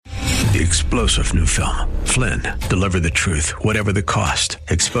The explosive new film, Flynn, deliver the truth, whatever the cost,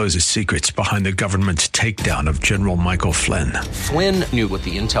 exposes secrets behind the government's takedown of General Michael Flynn. Flynn knew what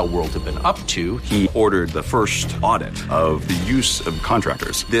the intel world had been up to. He ordered the first audit of the use of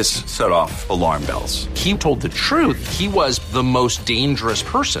contractors. This set off alarm bells. He told the truth. He was the most dangerous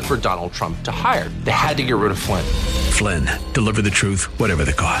person for Donald Trump to hire. They had to get rid of Flynn. Flynn, deliver the truth, whatever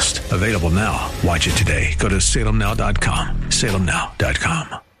the cost. Available now. Watch it today. Go to salemnow.com.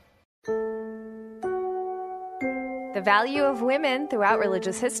 salemnow.com. The value of women throughout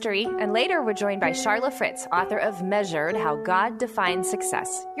religious history, and later we're joined by Sharla Fritz, author of Measured, How God Defines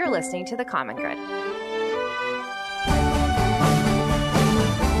Success. You're listening to The Common Good.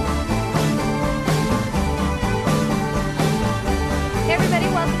 Hey everybody,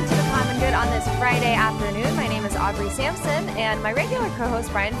 welcome to The Common Good on this Friday afternoon. My name is Aubrey Sampson, and my regular co-host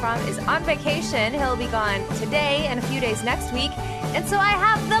Brian Fromm is on vacation. He'll be gone today and a few days next week. And so I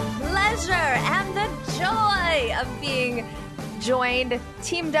have the pleasure and the joy of being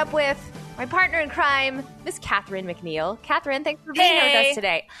teamed up with my partner in crime, Miss Catherine McNeil. Catherine, thanks for being here with us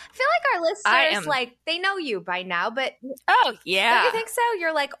today. I feel like our listeners, they know you by now, but oh yeah, don't you think so?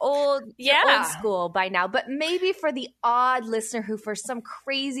 You're like old school by now, but maybe for the odd listener who, for some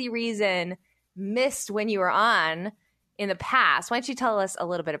crazy reason, missed when you were on in the past, why don't you tell us a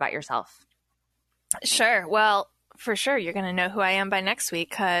little bit about yourself? Sure. Well, for sure, you're going to know who I am by next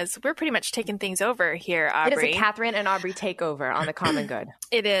week because we're pretty much taking things over here, Aubrey. It is a Catherine and Aubrey takeover on The Common Good.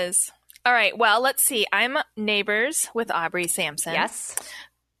 It is. All right. Well, let's see. I'm neighbors with Aubrey Sampson. Yes.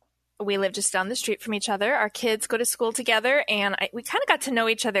 We live just down the street from each other. Our kids go to school together, and we kind of got to know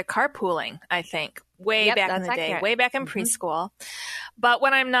each other carpooling, I think, way back in the day, way back in preschool. But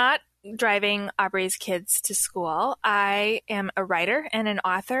when I'm not driving Aubrey's kids to school, I am a writer and an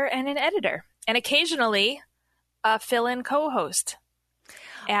author and an editor, and occasionally a fill-in co-host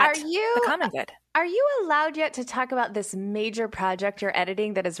at The Common Good. Are you allowed yet to talk about this major project you're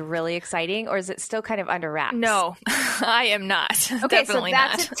editing that is really exciting, or is it still kind of under wraps? No, I am not. Okay, Definitely so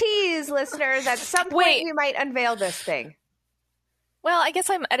that's not. a tease, listeners. At some point, we might unveil this thing. Well, I guess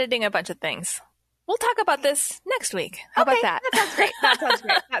I'm editing a bunch of things. We'll talk about this next week. How about that? That sounds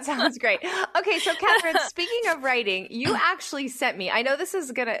great. That sounds great. Okay, so Catherine, speaking of writing, you actually sent me, I know this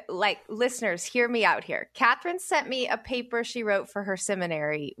is going to, listeners, hear me out here. Catherine sent me a paper she wrote for her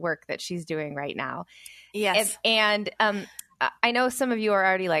seminary work that she's doing right now. Yes. And I know some of you are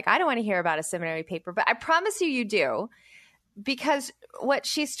already like, I don't want to hear about a seminary paper, but I promise you do. Because what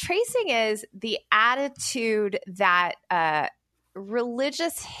she's tracing is the attitude that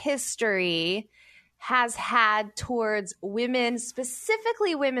religious history has had towards women,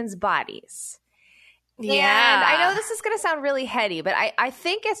 specifically women's bodies. Yeah. And I know this is going to sound really heady, but I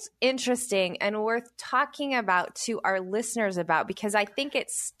think it's interesting and worth talking about to our listeners about, because I think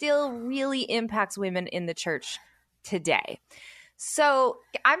it still really impacts women in the church today. So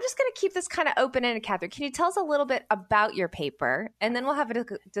I'm just going to keep this kind of open-ended, Catherine. Can you tell us a little bit about your paper, and then we'll have a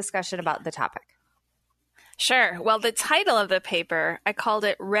discussion about the topic? Sure. Well, the title of the paper, I called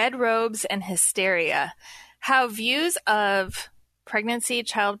it Red Robes and Hysteria, How Views of Pregnancy,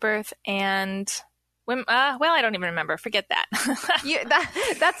 Childbirth, and women, well, I don't even remember. Forget that.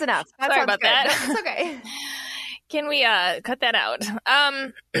 That's enough. Sorry about that. That's okay. Can we cut that out?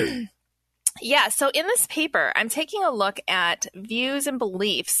 Yeah, so in this paper, I'm taking a look at views and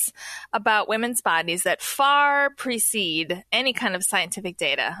beliefs about women's bodies that far precede any kind of scientific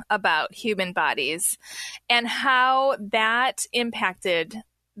data about human bodies, and how that impacted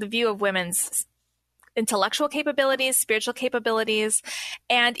the view of women's intellectual capabilities, spiritual capabilities,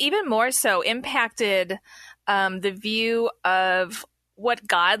 and even more so impacted the view of what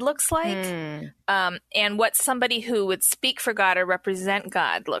God looks like, and what somebody who would speak for God or represent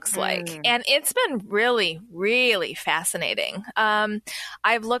God looks like. And it's been really, really fascinating.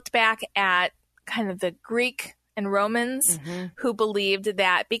 I've looked back at kind of the Greek and Romans who believed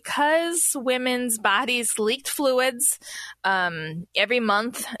that because women's bodies leaked fluids every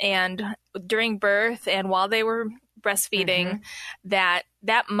month and during birth and while they were breastfeeding, that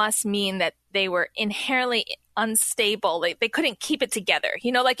must mean that they were inherently unstable. They couldn't keep it together.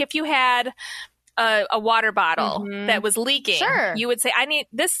 You know, like if you had a water bottle that was leaking, you would say, I need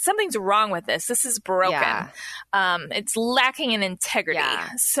this, something's wrong with this. This is broken. It's lacking in integrity.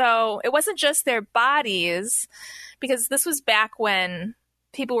 So it wasn't just their bodies, because this was back when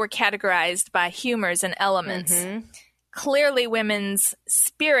people were categorized by humors and elements. Clearly women's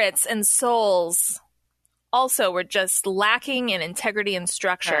spirits and souls also were just lacking in integrity and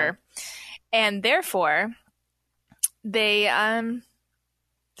structure. And therefore they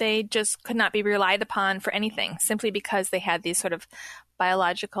just could not be relied upon for anything, simply because they had these sort of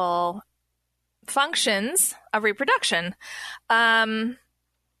biological functions of reproduction. And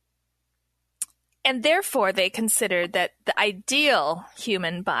therefore, they considered that the ideal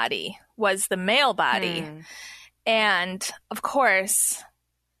human body was the male body. And, of course,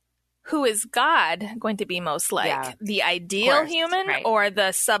 who is God going to be most like? Yeah, the ideal human right. or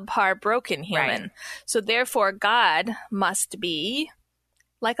the subpar broken human? Right. So, therefore, God must be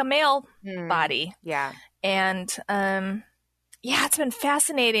like a male body. Yeah. And, it's been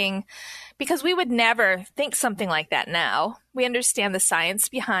fascinating because we would never think something like that now. We understand the science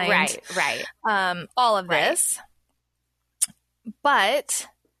behind all of this. But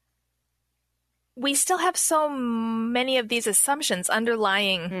we still have so many of these assumptions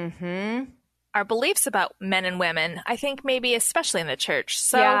underlying our beliefs about men and women. I think maybe especially in the church.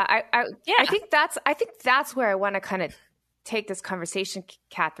 So I think that's where I want to kind of take this conversation,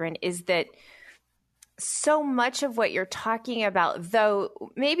 Catherine, is that so much of what you're talking about, though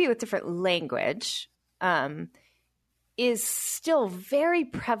maybe with different language, is still very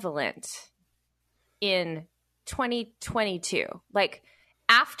prevalent in 2022. Like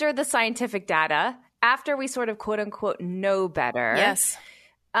after the scientific data, after we sort of quote unquote know better. Yes.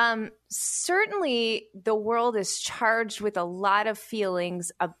 Certainly the world is charged with a lot of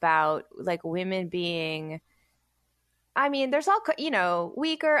feelings about like women being, I mean, there's all,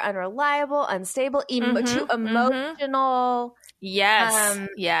 weaker, unreliable, unstable, too emotional.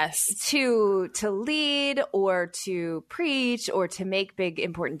 Yes. To lead or to preach or to make big,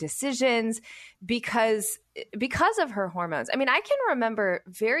 important decisions because of her hormones. I mean, I can remember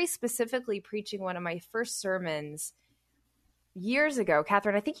very specifically preaching one of my first sermons years ago.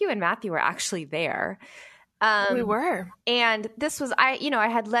 Catherine, I think you and Matthew were actually there. We were. And this was, I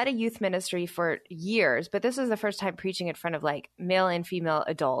had led a youth ministry for years, but this was the first time preaching in front of like male and female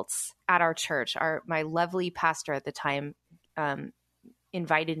adults at our church. My lovely pastor at the time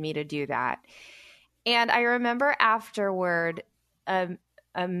invited me to do that. And I remember afterward,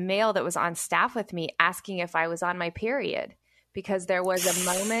 a male that was on staff with me asking if I was on my period, because there was a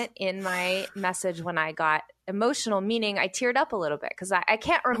moment in my message when I got emotional, meaning I teared up a little bit because I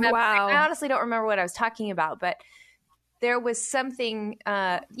can't remember. Wow. I honestly don't remember what I was talking about, but there was something,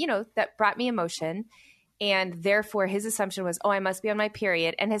 that brought me emotion. And therefore his assumption was, I must be on my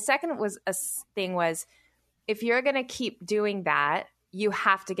period. And his second thing was, if you're going to keep doing that, you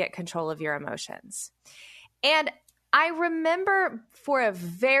have to get control of your emotions. And I remember for a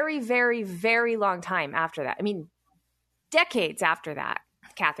very, very, very long time after that, I mean, decades after that,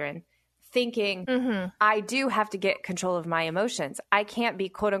 Catherine, thinking, I do have to get control of my emotions. I can't be,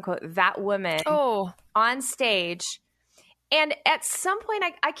 quote unquote, that woman on stage. And at some point,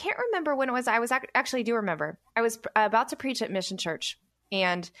 I can't remember when it was. I was actually do remember. I was about to preach at Mission Church.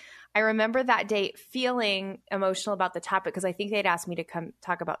 And I remember that day feeling emotional about the topic because I think they'd asked me to come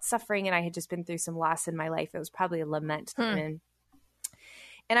talk about suffering. And I had just been through some loss in my life. It was probably a lament. And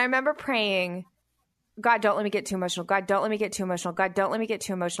I remember praying, God, don't let me get too emotional. God, don't let me get too emotional. God, don't let me get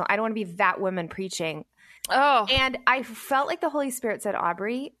too emotional. I don't want to be that woman preaching. And I felt like the Holy Spirit said,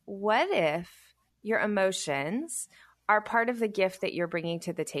 Aubrey, what if your emotions are part of the gift that you're bringing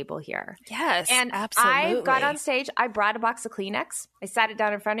to the table here? Yes, and absolutely. I got on stage. I brought a box of Kleenex. I sat it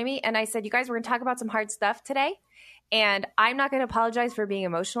down in front of me and I said, you guys, we're going to talk about some hard stuff today. And I'm not going to apologize for being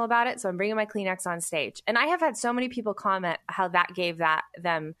emotional about it. So I'm bringing my Kleenex on stage. And I have had so many people comment how that gave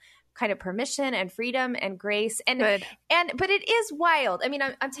them kind of permission and freedom and grace. But it is wild. I mean,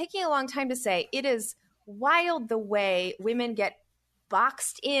 I'm taking a long time to say it is wild the way women get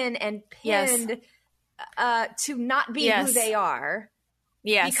boxed in and pinned to not be who they are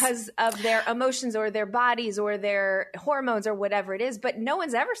because of their emotions or their bodies or their hormones or whatever it is. But no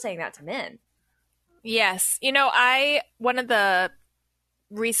one's ever saying that to men. Yes. One of the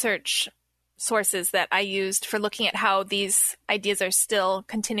research sources that I used for looking at how these ideas are still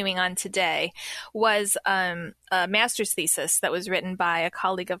continuing on today was a master's thesis that was written by a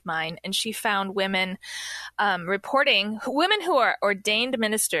colleague of mine. And she found women reporting, women who are ordained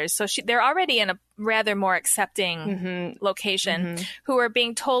ministers. So they're already in a rather more accepting location, who are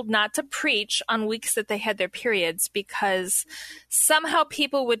being told not to preach on weeks that they had their periods because somehow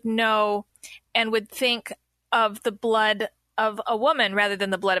people would know and would think of the blood of a woman rather than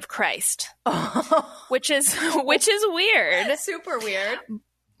the blood of Christ, which is weird, super weird.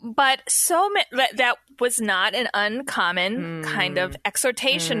 But that was not an uncommon kind of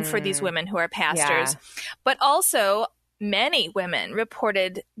exhortation for these women who are pastors. But also, many women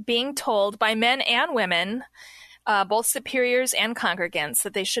reported being told by men and women, both superiors and congregants,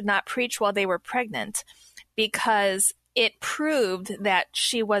 that they should not preach while they were pregnant because it proved that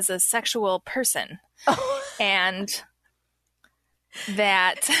she was a sexual person. And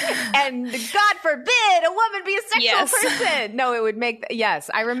that and God forbid a woman be a sexual person. No, it would make,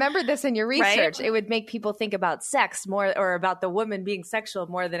 I remember this in your research. Right? It would make people think about sex more, or about the woman being sexual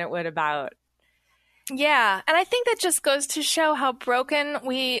more than it would about. Yeah. And I think that just goes to show how broken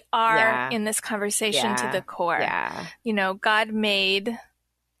we are in this conversation to the core. Yeah. You know, God made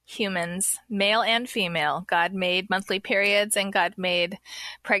humans, male and female. God made monthly periods, and God made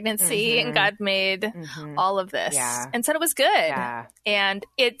pregnancy, and God made all of this, and said it was good. Yeah. And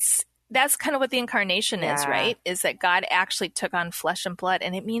that's kind of what the incarnation is, right? Is that God actually took on flesh and blood,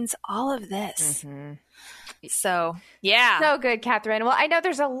 and it means all of this. So, So good, Catherine. Well, I know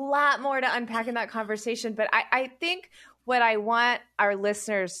there's a lot more to unpack in that conversation, but I think what I want our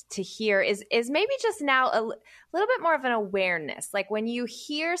listeners to hear is maybe just now a little bit more of an awareness. Like when you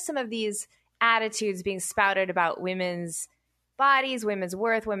hear some of these attitudes being spouted about women's bodies, women's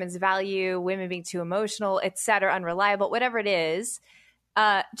worth, women's value, women being too emotional, et cetera, unreliable, whatever it is,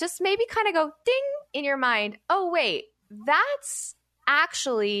 just maybe kind of go ding in your mind. Oh, wait, that's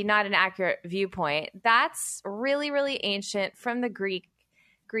actually not an accurate viewpoint. That's really, really ancient from the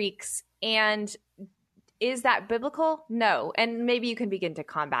Greeks. And is that biblical? No. And maybe you can begin to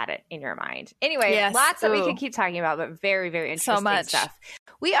combat it in your mind. Anyway, lots that we could keep talking about, but very, very interesting stuff.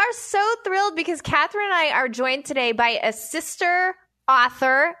 We are so thrilled because Catherine and I are joined today by a sister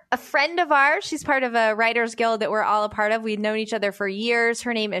author, a friend of ours. She's part of a writers guild that we're all a part of. We've known each other for years.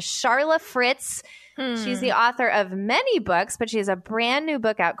 Her name is Sharla Fritz. She's the author of many books, but she has a brand new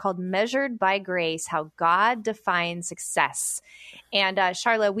book out called Measured by Grace, How God Defines Success. And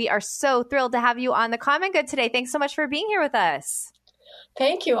Sharla, we are so thrilled to have you on The Common Good today. Thanks so much for being here with us.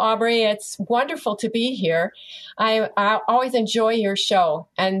 Thank you, Aubrey. It's wonderful to be here. I always enjoy your show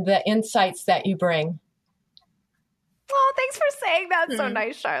and the insights that you bring. Oh, thanks for saying that. So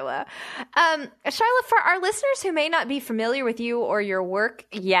nice, Sharla. Sharla, for our listeners who may not be familiar with you or your work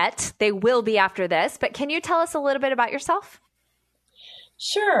yet, they will be after this, but can you tell us a little bit about yourself?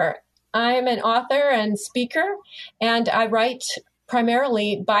 Sure. I'm an author and speaker, and I write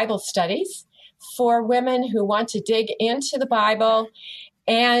primarily Bible studies for women who want to dig into the Bible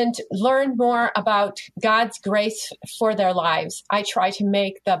and learn more about God's grace for their lives. I try to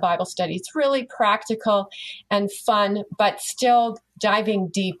make the Bible studies really practical and fun, but still diving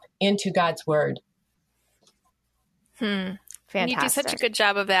deep into God's Word. Fantastic. You do such a good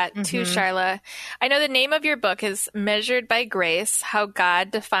job of that too, Sharla. I know the name of your book is Measured by Grace, How God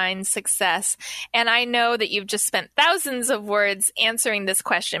Defines Success. And I know that you've just spent thousands of words answering this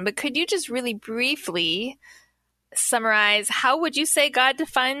question, but could you just really briefly summarize, how would you say God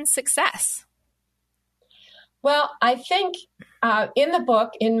defines success? Well, I think in the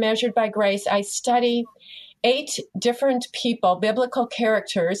book, in Measured by Grace, I study 8 different people, biblical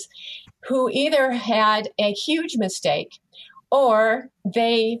characters, who either had a huge mistake or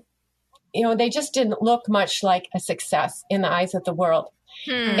they just didn't look much like a success in the eyes of the world.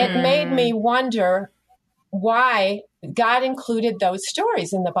 It made me wonder why God included those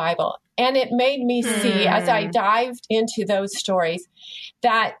stories in the Bible. And it made me see, as I dived into those stories,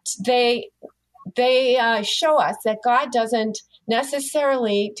 that they show us that God doesn't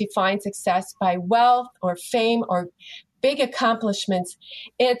necessarily define success by wealth or fame or big accomplishments.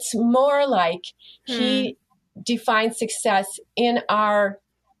 It's more like He defines success in our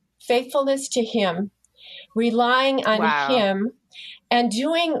faithfulness to Him, relying on Him, and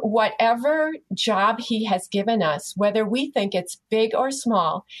doing whatever job He has given us, whether we think it's big or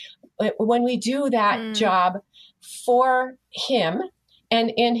small. When we do that job for Him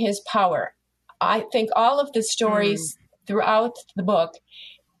and in His power. I think all of the stories throughout the book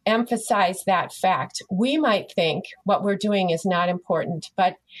emphasize that fact. We might think what we're doing is not important,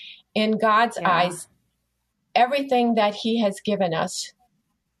 but in God's eyes, everything that He has given us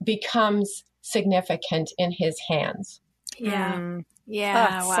becomes significant in His hands.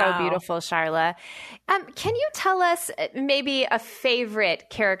 Yeah. So beautiful, Sharla. Can you tell us maybe a favorite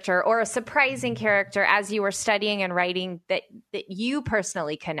character or a surprising character as you were studying and writing that you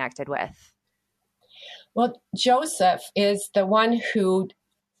personally connected with? Well, Joseph is the one who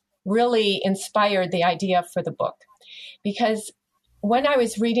really inspired the idea for the book, because when I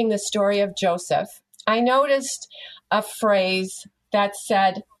was reading the story of Joseph, I noticed a phrase that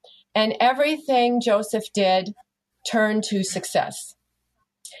said, "And everything Joseph did turned to success."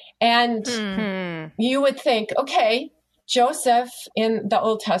 And you would think, okay, Joseph in the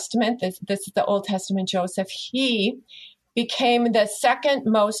Old Testament, this is the Old Testament Joseph, he became the second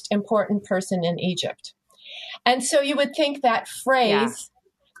most important person in Egypt. And so you would think that phrase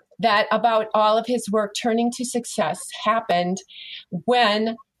that about all of his work turning to success happened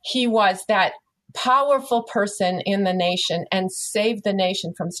when he was that powerful person in the nation and saved the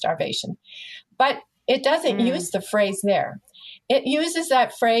nation from starvation. But it doesn't use the phrase there. It uses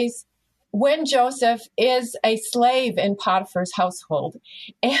that phrase when Joseph is a slave in Potiphar's household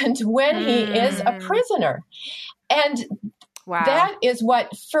and when he is a prisoner. And that is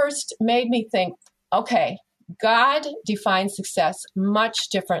what first made me think, okay, God defines success much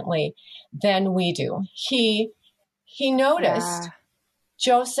differently than we do. He noticed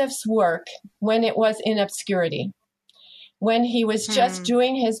Joseph's work when it was in obscurity, when he was just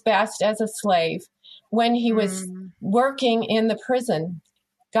doing his best as a slave, when he was working in the prison.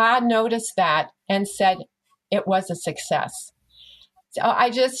 God noticed that and said it was a success. So I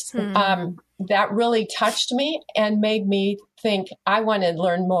just, that really touched me and made me think I want to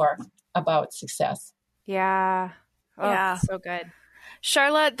learn more about success. Yeah. Oh, yeah. So good.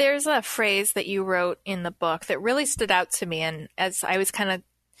 Charla, there's a phrase that you wrote in the book that really stood out to me. And as I was kind of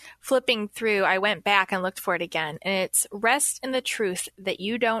flipping through, I went back and looked for it again. And it's rest in the truth that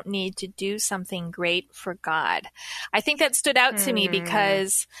you don't need to do something great for God. I think that stood out to me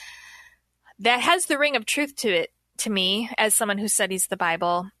because that has the ring of truth to it, to me, as someone who studies the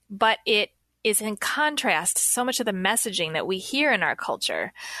Bible. But it is in contrast to so much of the messaging that we hear in our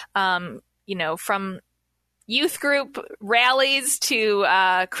culture, from youth group rallies to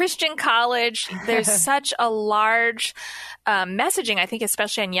Christian college. There's such a large messaging, I think,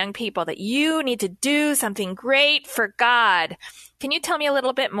 especially on young people, that you need to do something great for God. Can you tell me a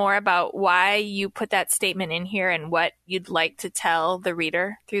little bit more about why you put that statement in here and what you'd like to tell the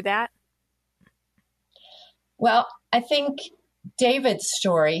reader through that? Well, I think David's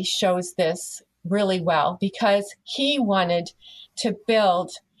story shows this really well because he wanted to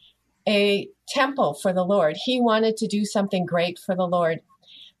build a temple for the Lord. He wanted to do something great for the Lord.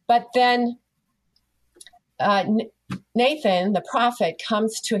 But then Nathan, the prophet,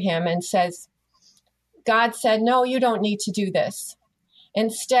 comes to him and says, God said, no, you don't need to do this.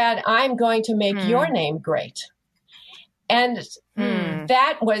 Instead, I'm going to make your name great. And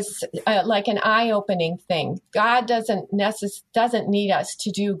that was like an eye-opening thing. God doesn't need us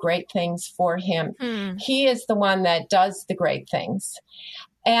to do great things for him. He is the one that does the great things.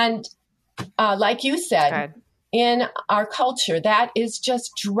 And like you said, in our culture, that is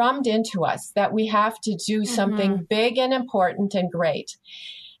just drummed into us that we have to do something big and important and great.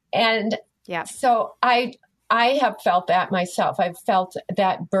 And so I have felt that myself. I've felt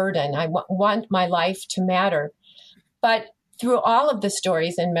that burden. I want my life to matter. But through all of the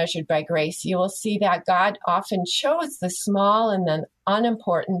stories in Measured by Grace, you will see that God often chose the small and the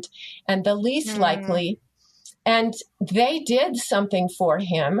unimportant and the least likely. And they did something for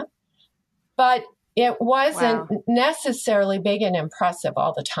him, but it wasn't necessarily big and impressive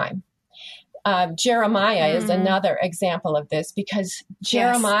all the time. Jeremiah is another example of this because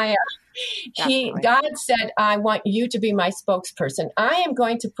Jeremiah, God said, I want you to be my spokesperson. I am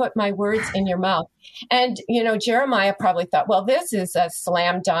going to put my words in your mouth. And, Jeremiah probably thought, well, this is a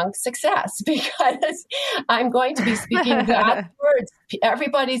slam dunk success because I'm going to be speaking God's words.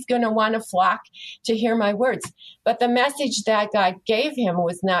 Everybody's going to want to flock to hear my words. But the message that God gave him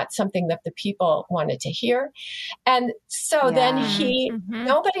was not something that the people wanted to hear. And so then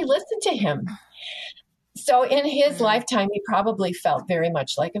nobody listened to him. So in his lifetime, he probably felt very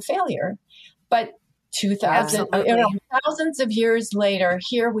much like a failure. But thousands of years later,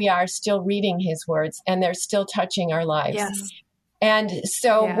 here we are still reading his words, and they're still touching our lives. Yes. And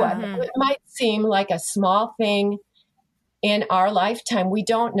so it might seem like a small thing in our lifetime. We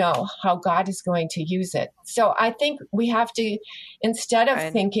don't know how God is going to use it. So I think we have to, instead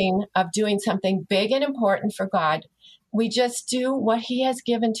of thinking of doing something big and important for God, we just do what he has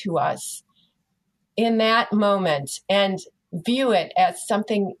given to us in that moment and view it as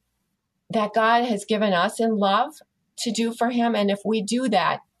something that God has given us in love to do for him. And if we do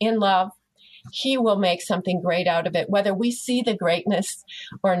that in love, he will make something great out of it, whether we see the greatness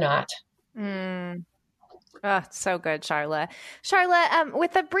or not. Oh, so good, Charla. Charla,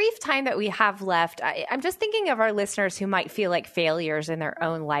 with the brief time that we have left, I'm just thinking of our listeners who might feel like failures in their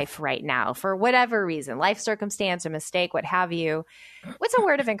own life right now for whatever reason, life circumstance, a mistake, what have you. What's a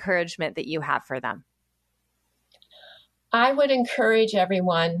word of encouragement that you have for them? I would encourage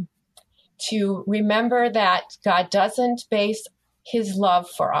everyone to remember that God doesn't base his love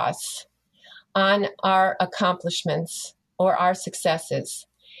for us on our accomplishments or our successes.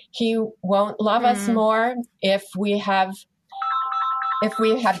 He won't love us more if we have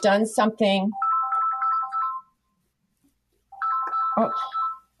done something.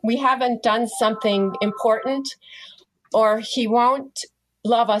 We haven't done something important, or he won't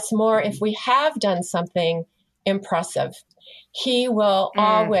love us more if we have done something impressive. He will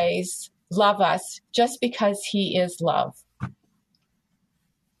always love us just because he is love.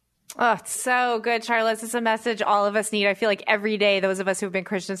 Oh, it's so good, Charlotte. This is a message all of us need. I feel like every day, those of us who've been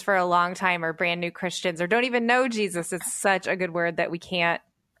Christians for a long time or brand new Christians or don't even know Jesus, it's such a good word that we can't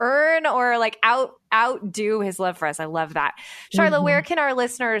earn or like outdo his love for us. I love that. Charlotte, where can our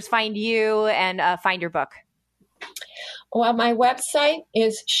listeners find you and find your book? Well, my website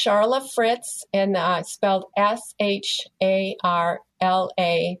is Sharla Fritz, and spelled SharlaFritz,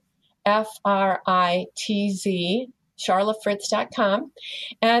 charlafritz.com.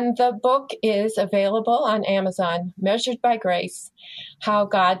 And the book is available on Amazon, Measured by Grace, How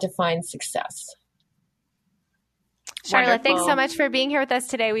God Defines Success. Charlotte, thanks so much for being here with us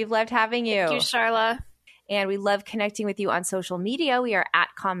today. We've loved having you. Thank you, Charla. And we love connecting with you on social media. We are at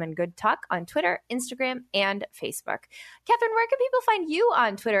Common Good Talk on Twitter, Instagram, and Facebook. Catherine, where can people find you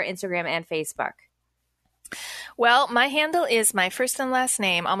on Twitter, Instagram, and Facebook? Well, my handle is my first and last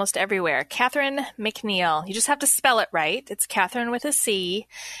name almost everywhere, Catherine McNeil. You just have to spell it right. It's Catherine with a C,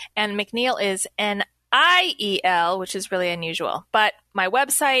 and McNeil is N-I-E-L, which is really unusual. But my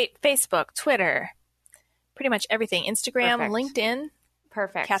website, Facebook, Twitter, pretty much everything, Instagram, Perfect. LinkedIn.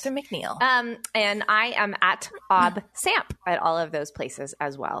 Perfect. Catherine McNeil. And I am at Ob Samp at all of those places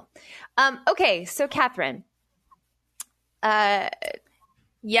as well. Okay, so Catherine.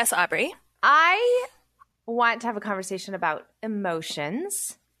 Yes, Aubrey. I want to have a conversation about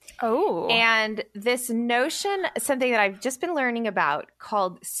emotions. Oh. And this notion, something that I've just been learning about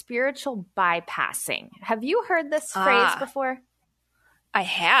called spiritual bypassing. Have you heard this phrase before? I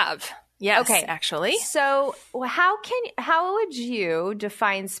have. Yes, okay. Actually. So how would you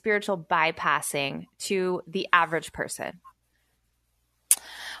define spiritual bypassing to the average person?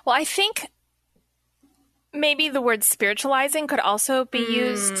 Well, I think maybe the word spiritualizing could also be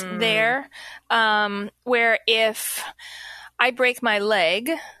used there, where if I break my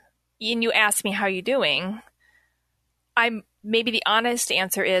leg and you ask me how you doing, maybe the honest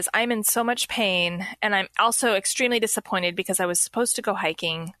answer is I'm in so much pain, and I'm also extremely disappointed because I was supposed to go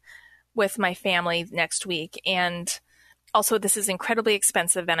hiking with my family next week, and also this is incredibly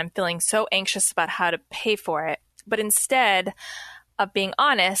expensive and I'm feeling so anxious about how to pay for it. But instead of being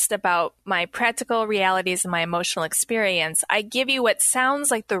honest about my practical realities and my emotional experience, I give you what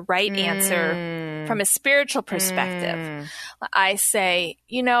sounds like the right answer from a spiritual perspective. I say,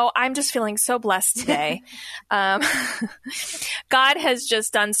 I'm just feeling so blessed today. God has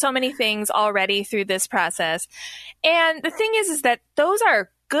just done so many things already through this process. And the thing is that those are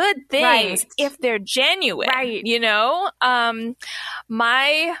good things if they're genuine, right?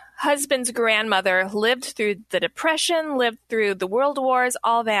 My husband's grandmother lived through the Depression, lived through the World Wars,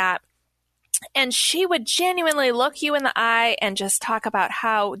 all that. And she would genuinely look you in the eye and just talk about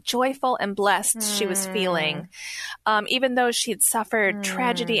how joyful and blessed she was feeling, even though she'd suffered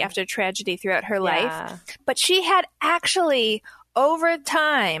tragedy after tragedy throughout her life. But she had actually, over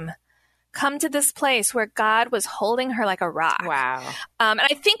time, come to this place where God was holding her like a rock. Wow. And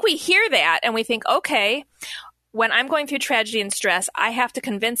I think we hear that and we think, okay, when I'm going through tragedy and stress, I have to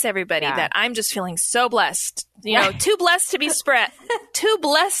convince everybody that I'm just feeling so blessed. Too blessed to be too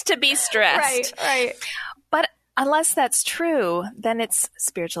blessed to be stressed. Right. But unless that's true, then it's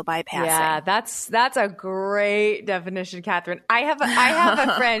spiritual bypassing. Yeah, that's a great definition, Catherine. I have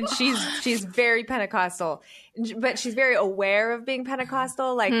a friend. She's very Pentecostal, but she's very aware of being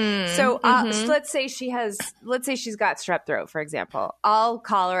Pentecostal. So let's say she's got strep throat, for example. I'll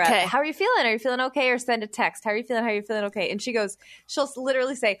call her up. How are you feeling? Are you feeling okay? Or send a text. How are you feeling? Okay? And she'll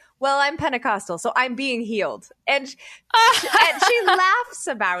literally say, well, I'm Pentecostal, so I'm being healed. And she laughs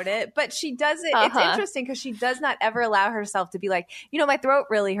about it, but she doesn't. It's interesting because she does not ever allow herself to be like, my throat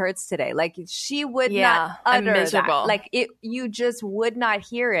really hurts today. Like she would not utter that. Like you just would not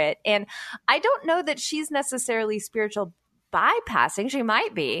hear it. And I don't know that she's necessarily spiritual bypassing. She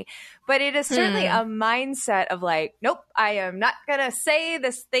might be, but it is certainly a mindset of like, nope, I am not going to say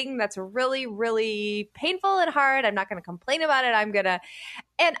this thing that's really, really painful and hard. I'm not going to complain about it.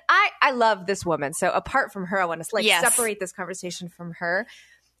 And I love this woman. So apart from her, I want to separate this conversation from her.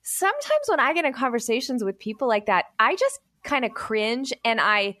 Sometimes when I get in conversations with people like that, I just kind of cringe and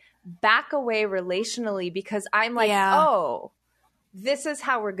I back away relationally because I'm like, oh, this is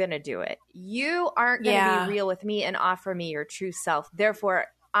how we're going to do it. You aren't going to be real with me and offer me your true self. Therefore,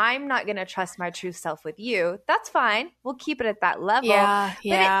 I'm not going to trust my true self with you. That's fine. We'll keep it at that level. But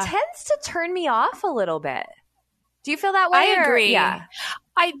it tends to turn me off a little bit. Do you feel that way? I agree. Yeah.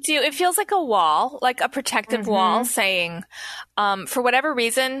 I do. It feels like a wall, like a protective wall saying, for whatever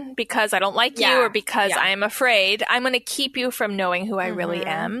reason, because I don't like you or because I'm afraid, I'm going to keep you from knowing who I really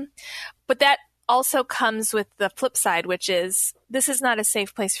am. But that also comes with the flip side, which is this is not a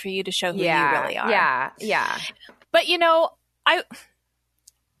safe place for you to show who you really are. Yeah. But,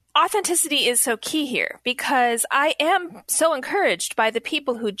 authenticity is so key here because I am so encouraged by the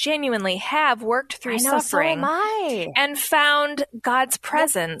people who genuinely have worked through suffering so am I. and found God's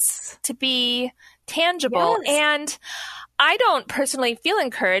presence to be tangible. Yes. And I don't personally feel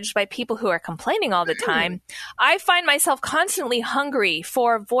encouraged by people who are complaining all the time. I find myself constantly hungry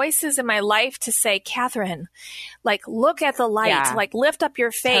for voices in my life to say, Catherine, like, look at the light, like, lift up your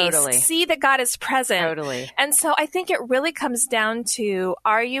face, see that God is present. And so I think it really comes down to,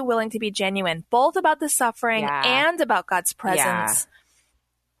 are you willing to be genuine, both about the suffering and about God's presence?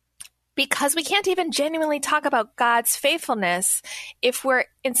 Because we can't even genuinely talk about God's faithfulness if we're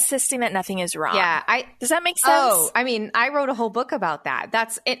insisting that nothing is wrong. Does that make sense? Oh, I mean, I wrote a whole book about that.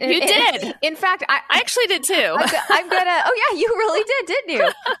 You did. In fact, I actually did too. I'm gonna. Oh yeah, you really did, didn't you?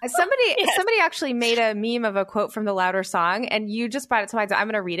 Somebody actually made a meme of a quote from the Louder Song, and you just brought it to mind. So I'm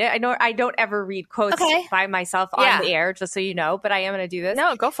gonna read it. I know I don't ever read quotes by myself on the air, just so you know, but I am gonna do this.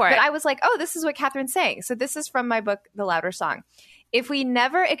 No, go for it. But I was like, oh, this is what Catherine's saying. So this is from my book, The Louder Song. If we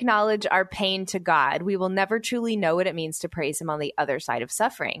never acknowledge our pain to God, we will never truly know what it means to praise him on the other side of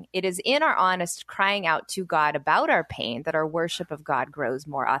suffering. It is in our honest crying out to God about our pain that our worship of God grows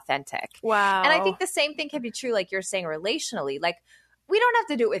more authentic. Wow. And I think the same thing can be true, like you're saying, relationally. Like, we don't have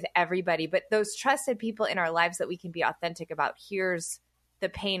to do it with everybody, but those trusted people in our lives that we can be authentic about, here's the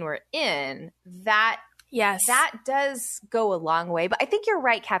pain we're in, that does go a long way. But I think you're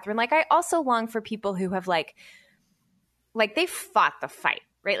right, Catherine. Like, I also long for people who have like they fought the fight,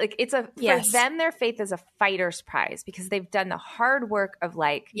 right? Like, it's for them, their faith is a fighter's prize because they've done the hard work of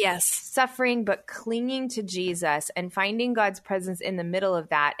suffering, but clinging to Jesus and finding God's presence in the middle of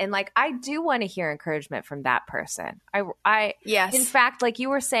that. And like, I do want to hear encouragement from that person. In fact, like you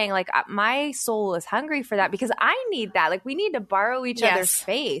were saying, like my soul is hungry for that because I need that. Like, we need to borrow each other's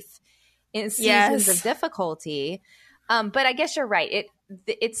faith in seasons of difficulty. But I guess you're right.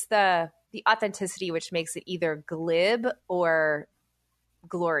 It's the authenticity which makes it either glib or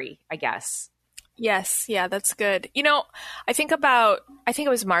glory, I guess. Yes. Yeah, that's good. I think it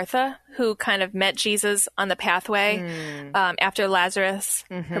was Martha who kind of met Jesus on the pathway after Lazarus,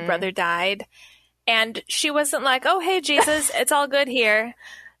 her brother, died. And she wasn't like, oh, hey, Jesus, it's all good here.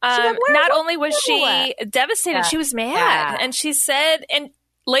 Not only was she devastated, she was mad. And she said, and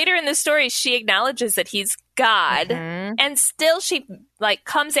later in the story, she acknowledges that he's God, and still she like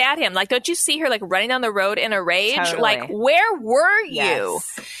comes at him. Like, don't you see her like running down the road in a rage? Totally. Like, where were you?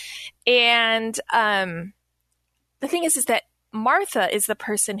 And the thing is that Martha is the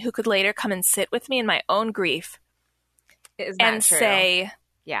person who could later come and sit with me in my own grief and say,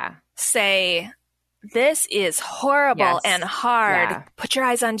 this is horrible and hard. Yeah. Put your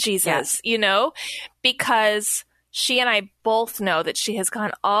eyes on Jesus, because she and I both know that she has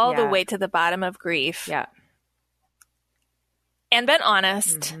gone all the way to the bottom of grief. Yeah. And been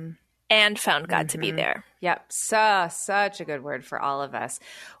honest and found God to be there. Yep. Such a good word for all of us.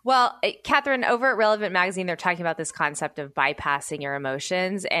 Well, Catherine, over at Relevant Magazine, they're talking about this concept of bypassing your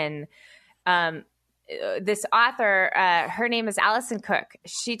emotions. And this author, her name is Alison Cook.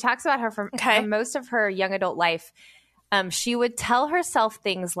 She talks about her from most of her young adult life. She would tell herself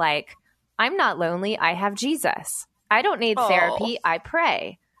things like, I'm not lonely. I have Jesus. I don't need therapy. I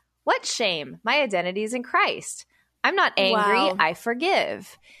pray. What shame? My identity is in Christ. I'm not angry. Wow. I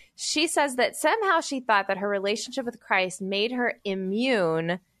forgive. She says that somehow she thought that her relationship with Christ made her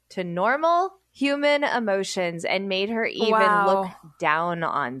immune to normal human emotions and made her even look down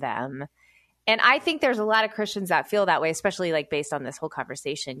on them. And I think there's a lot of Christians that feel that way, especially like based on this whole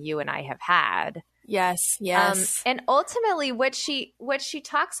conversation you and I have had. Yes. And ultimately what she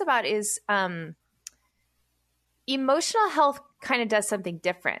talks about is emotional health kind of does something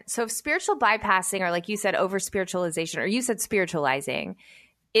different. So if spiritual bypassing, or like you said, over spiritualization, or you said spiritualizing,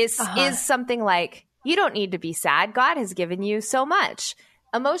 is something like, you don't need to be sad. God has given you so much.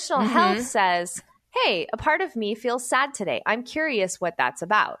 Emotional health says, hey, a part of me feels sad today. I'm curious what that's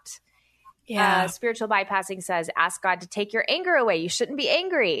about. Yeah. Spiritual bypassing says, ask God to take your anger away. You shouldn't be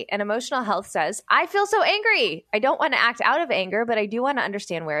angry. And emotional health says, I feel so angry. I don't want to act out of anger, but I do want to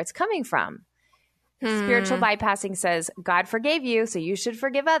understand where it's coming from. Spiritual bypassing says, God forgave you, so you should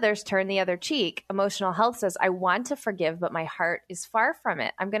forgive others. Turn the other cheek. Emotional health says, I want to forgive, but my heart is far from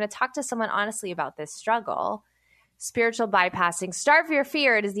it. I'm going to talk to someone honestly about this struggle. Spiritual bypassing, starve your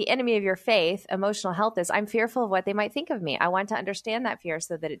fear. It is the enemy of your faith. Emotional health is, I'm fearful of what they might think of me. I want to understand that fear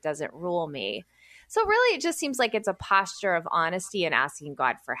so that it doesn't rule me. So really, it just seems like it's a posture of honesty and asking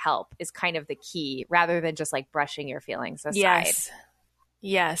God for help is kind of the key, rather than just like brushing your feelings aside.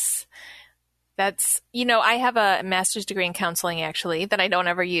 Yes. That's, I have a master's degree in counseling, actually, that I don't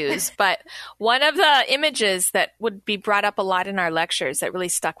ever use. But one of the images that would be brought up a lot in our lectures that really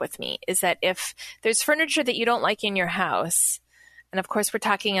stuck with me is that if there's furniture that you don't like in your house, and of course we're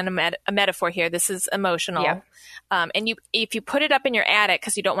talking in a metaphor here, this is emotional, and if you put it up in your attic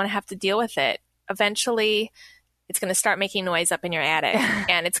because you don't want to have to deal with it, eventually it's going to start making noise up in your attic.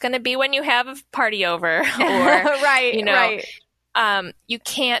 And it's going to be when you have a party over or, right. You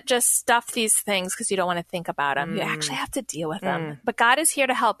can't just stuff these things because you don't want to think about them. You actually have to deal with them. But God is here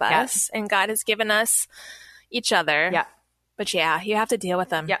to help us, and God has given us each other. Yeah. But you have to deal with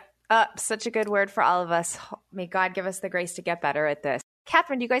them. Yeah. Such a good word for all of us. May God give us the grace to get better at this.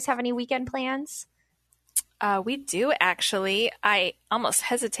 Catherine, do you guys have any weekend plans? We do, actually. I almost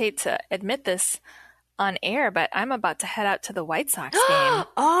hesitate to admit this on air, but I'm about to head out to the White Sox game.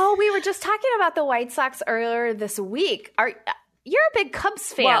 Oh, we were just talking about the White Sox earlier this week. You're a big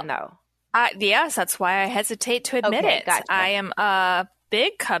Cubs fan, though. Yes, that's why I hesitate to admit it. Gotcha. I am a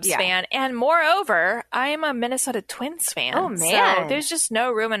big Cubs fan, and moreover, I am a Minnesota Twins fan. Oh, man. So there's just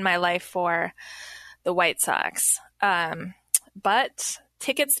no room in my life for the White Sox. But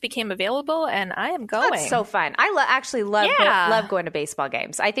tickets became available, and I am going. That's so fun. I actually love going to baseball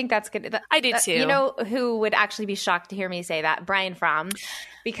games. I think that's good. I do too. You know who would actually be shocked to hear me say that? Brian Fromm,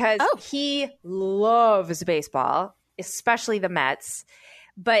 because he loves baseball, especially the Mets.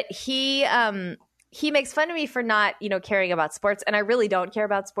 But he makes fun of me for not, caring about sports, and I really don't care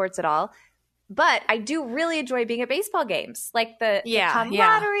about sports at all. But I do really enjoy being at baseball games, like the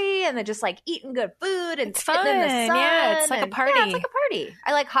camaraderie and the just like eating good food and sitting in the sun. Yeah, it's like a party. Yeah, it's like a party.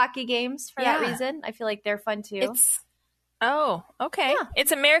 I like hockey games for that reason. I feel like they're fun too. Okay. Yeah.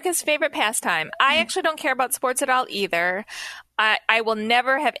 It's America's favorite pastime. I actually don't care about sports at all either. I will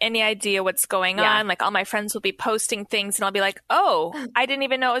never have any idea what's going on. Like all my friends will be posting things and I'll be like, oh, I didn't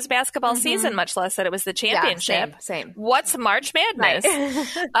even know it was basketball season, much less that it was the championship. Yeah, same. What's March Madness?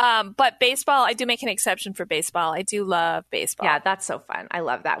 Right. But baseball, I do make an exception for baseball. I do love baseball. Yeah, that's so fun. I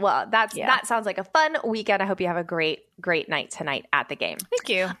love that. Well, that sounds like a fun weekend. I hope you have a great night tonight at the game. Thank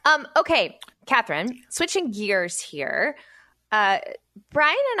you. Okay, Catherine, switching gears here.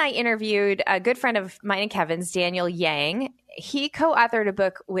 Brian and I interviewed a good friend of mine and Kevin's, Daniel Yang. He co-authored a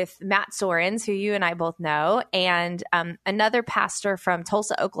book with Matt Sorens, who you and I both know, and another pastor from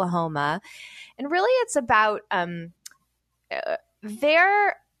Tulsa, Oklahoma. And really it's about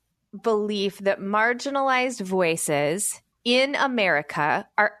their belief that marginalized voices in America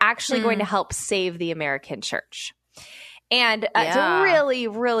are actually going to help save the American church. And it's a really,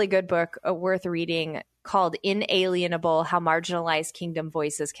 really good book worth reading called Inalienable: How Marginalized Kingdom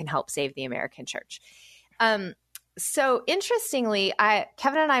Voices Can Help Save the American Church. So interestingly,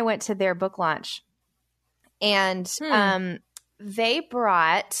 Kevin and I went to their book launch, and they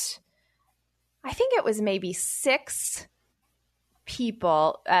brought, I think it was maybe 6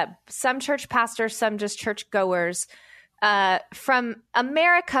 people, some church pastors, some just church goers from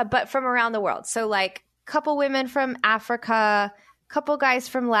America, but from around the world. So like a couple women from Africa, a couple guys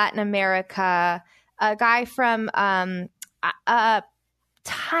from Latin America, a guy from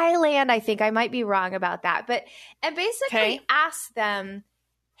Thailand, I think. I might be wrong about that. And basically asked them,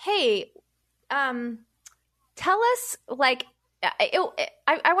 hey, tell us, like, I want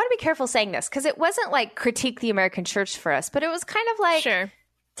to be careful saying this because it wasn't like critique the American church for us, but it was kind of like,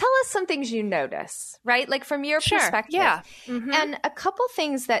 tell us some things you notice, right? Like from your perspective. Yeah. And a couple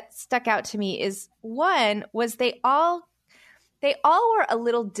things that stuck out to me is, one was they all were a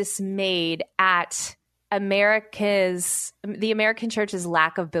little dismayed at the American church's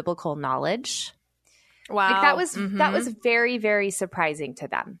lack of biblical knowledge. Wow. Like that was very, very surprising to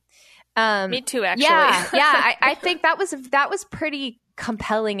them. Me too, actually. Yeah. I think that was pretty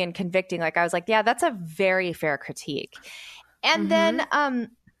compelling and convicting. Like I was like, yeah, that's a very fair critique. And then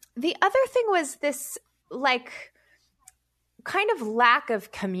the other thing was this like kind of lack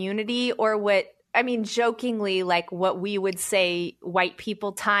of community, or jokingly, like what we would say white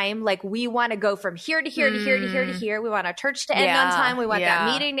people time. Like we want to go from here to here to here to here to here. We want our church to end on time. We want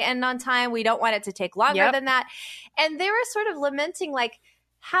that meeting to end on time. We don't want it to take longer than that. And they were sort of lamenting, like,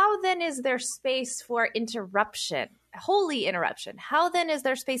 how then is there space for interruption, holy interruption? How then is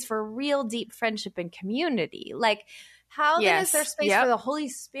there space for real deep friendship and community? Like, how then is there space for the Holy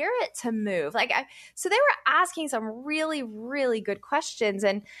Spirit to move? Like, so they were asking some really, really good questions.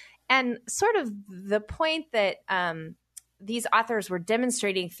 And sort of the point that these authors were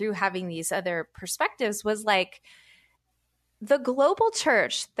demonstrating through having these other perspectives was like the global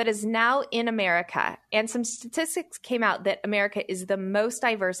church that is now in America, and some statistics came out that America is the most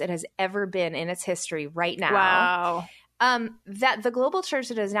diverse it has ever been in its history right now. that the global church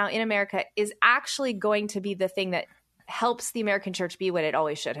that is now in America is actually going to be the thing that helps the American church be what it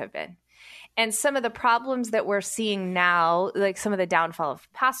always should have been. And some of the problems that we're seeing now, like some of the downfall of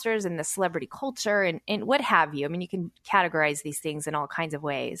pastors and the celebrity culture and what have you, I mean, you can categorize these things in all kinds of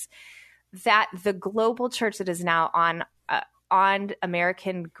ways, that the global church that is now on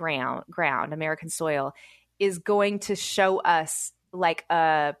American ground, American soil, is going to show us like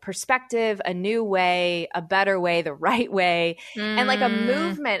a perspective, a new way, a better way, the right way. And like a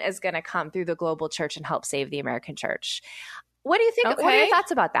movement is going to come through the global church and help save the American church. What do you think? Okay. What are your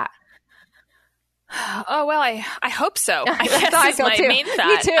thoughts about that? Oh, well, I hope so. I guess is my main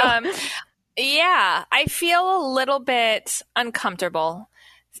thought. Me too. Yeah, I feel a little bit uncomfortable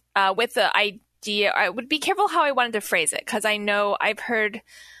with the idea. I would be careful how I wanted to phrase it, because I know I've heard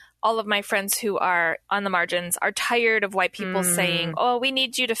all of my friends who are on the margins are tired of white people saying, oh, we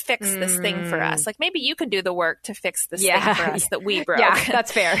need you to fix this thing for us. Like, maybe you can do the work to fix this thing for us that we broke. Yeah,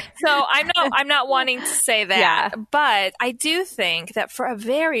 that's fair. So I'm not wanting to say that. Yeah. But I do think that for a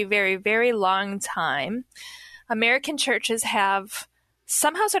very, very, very long time, American churches have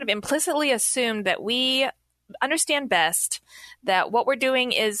somehow sort of implicitly assumed that we understand best, that what we're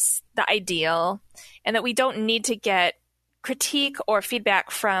doing is the ideal, and that we don't need to get critique or feedback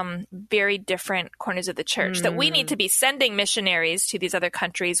from very different corners of the church, that we need to be sending missionaries to these other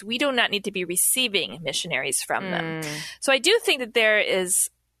countries. We do not need to be receiving missionaries from them. So I do think that there is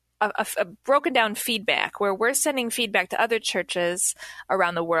a broken down feedback where we're sending feedback to other churches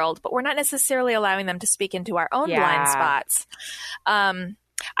around the world, but we're not necessarily allowing them to speak into our own blind spots.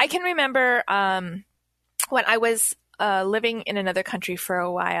 I can remember when I was living in another country for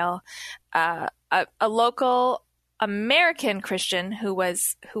a while, a local American Christian who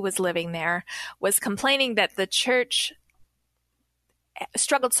was living there was complaining that the church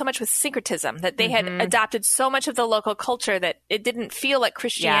struggled so much with syncretism, that they had adopted so much of the local culture that it didn't feel like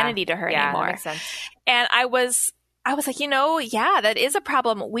Christianity to her anymore. That makes sense. And I was like, that is a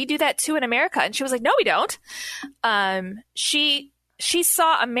problem. We do that too in America. And she was like, no, we don't. She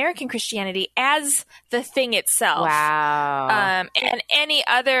saw American Christianity as the thing itself. Wow. And any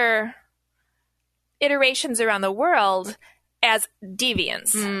other iterations around the world as deviance.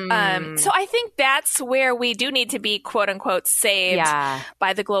 So I think that's where we do need to be, quote unquote, saved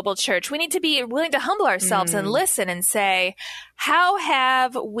by the global church. We need to be willing to humble ourselves and listen and say, how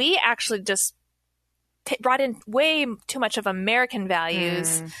have we actually just brought in way too much of American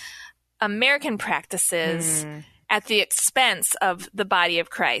values, American practices, at the expense of the body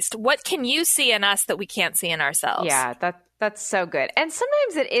of Christ? What can you see in us that we can't see in ourselves? Yeah, that's so good. And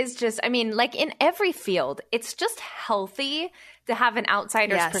sometimes it is just, I mean, like in every field, it's just healthy to have an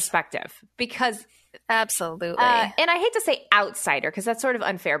outsider's perspective, because absolutely. And I hate to say outsider because that's sort of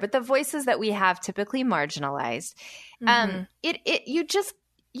unfair, but the voices that we have typically marginalized,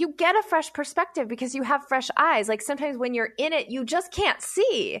 you get a fresh perspective because you have fresh eyes. Like sometimes when you're in it, you just can't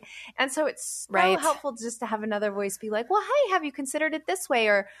see. And so it's so helpful just to have another voice be like, well, hey, have you considered it this way?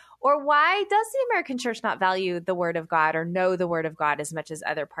 Or why does the American church not value the word of God or know the word of God as much as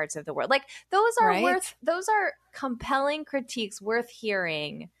other parts of the world? Like those are compelling critiques worth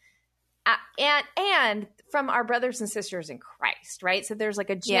hearing. And from our brothers and sisters in Christ, right? So there's like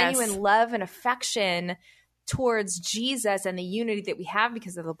a genuine love and affection towards Jesus and the unity that we have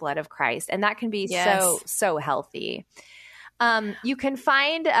because of the blood of Christ. And that can be so healthy. You can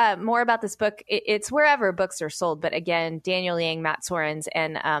find more about this book. It's wherever books are sold. But again, Daniel Yang, Matt Soerens,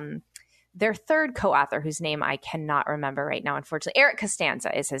 and their third co-author, whose name I cannot remember right now, unfortunately, Eric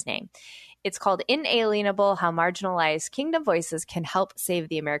Costanza is his name. It's called Inalienable: How Marginalized Kingdom Voices Can Help Save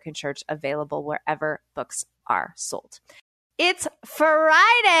the American Church, available wherever books are sold. It's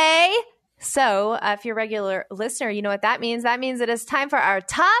Friday. So if you're a regular listener, you know what that means. That means it is time for our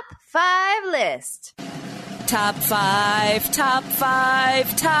top 5 list. Top 5, top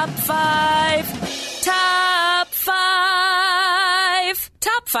 5, top 5, top 5.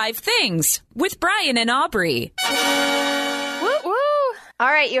 Top 5 things with Brian and Aubrey. Woo, woo. All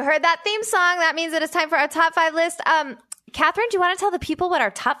right, you heard that theme song. That means it is time for our top 5 list. Catherine, do you want to tell the people what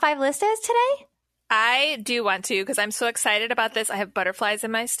our top 5 list is today? I do want to, because I'm so excited about this. I have butterflies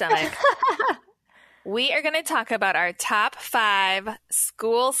in my stomach. We are going to talk about our top 5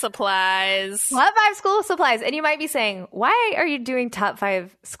 school supplies. Top 5 school supplies. And you might be saying, why are you doing top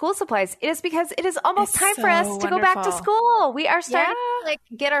 5 school supplies? It is because it is almost time for us to go back to school. We are starting to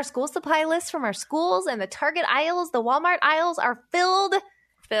get our school supply lists from our schools, and the Target aisles, the Walmart aisles are filled with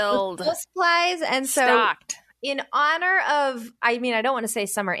school supplies. And so stocked. In honor of, I mean, I don't want to say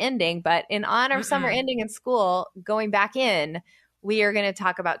summer ending, but in honor of summer ending in school, going back in, we are going to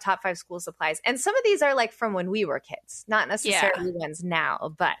talk about top 5 school supplies. And some of these are like from when we were kids, not necessarily ones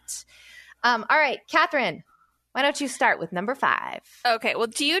now. But all right, Catherine, why don't you start with number 5? Okay. Well,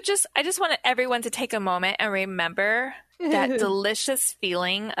 I just want everyone to take a moment and remember that delicious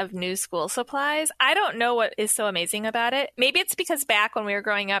feeling of new school supplies. I don't know what is so amazing about it. Maybe it's because back when we were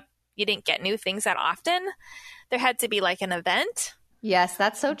growing up, you didn't get new things that often. There had to be like an event. Yes,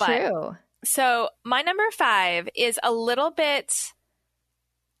 that's so true. So my number 5 is a little bit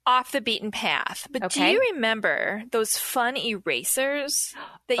off the beaten path. But do you remember those fun erasers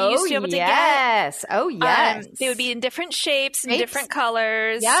that you used to be able to get? Oh, yes. They would be in different shapes and different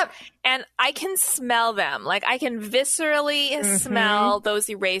colors. Yep. And I can smell them. Like I can viscerally smell those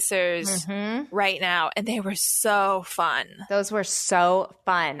erasers right now. And they were so fun. Those were so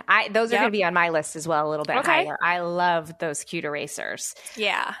fun. Those are going to be on my list as well a little bit higher. I love those cute erasers.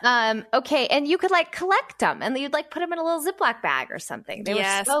 Yeah. Okay. And you could like collect them and you'd like put them in a little Ziploc bag or something. They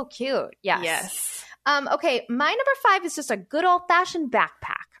were so cute. Yes. Okay. My number 5 is just a good old fashioned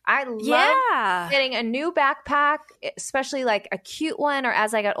backpack. I love getting a new backpack, especially like a cute one, or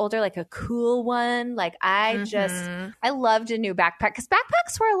as I got older, like a cool one. Like I loved a new backpack because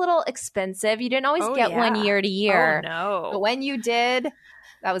backpacks were a little expensive. You didn't always get one year to year. Oh, no. But when you did,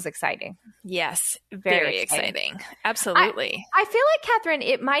 that was exciting. Yes. Very exciting. Absolutely. I feel like, Catherine,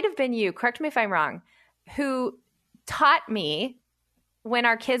 it might have been you, correct me if I'm wrong, who taught me when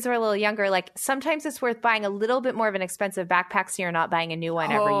our kids were a little younger, like sometimes it's worth buying a little bit more of an expensive backpack so you're not buying a new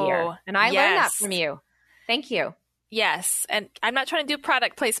one every year. And I learned that from you. Thank you. Yes. And I'm not trying to do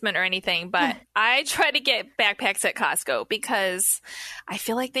product placement or anything, but I try to get backpacks at Costco because I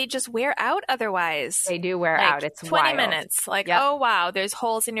feel like they just wear out otherwise. They do wear out. It's 20 wild. minutes. Like, oh, wow, there's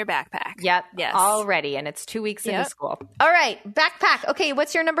holes in your backpack. Yep. Yes. Already. And it's 2 weeks into school. All right. Backpack. Okay.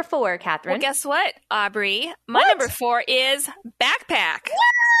 What's your number 4, Catherine? Well, guess what, Aubrey? My number 4 is backpack.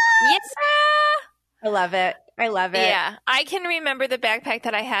 Yes. I love it. I love it. Yeah. I can remember the backpack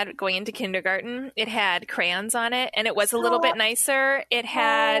that I had going into kindergarten. It had crayons on it, and it was a little bit nicer. It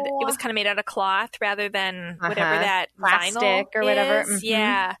was kind of made out of cloth rather than whatever that plastic vinyl or whatever. is.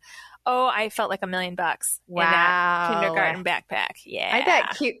 Yeah. Oh, I felt like $1 million in that kindergarten backpack. Yeah. I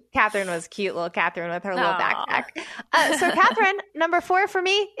bet Catherine was cute little Catherine with her little backpack. So Catherine, number 4 for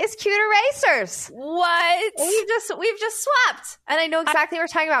me is cute erasers. What? We've just swapped. And I know exactly what we're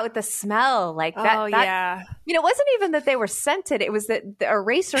talking about with the smell. Like that. Oh, yeah. You know, it wasn't even that they were scented. It was the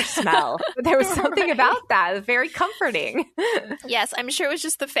eraser smell. There was something about that. It was very comforting. Yes, I'm sure it was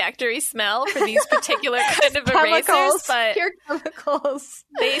just the factory smell for these particular kind of chemicals, erasers. But pure chemicals.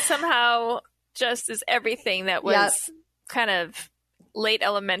 They somehow just is everything that was kind of late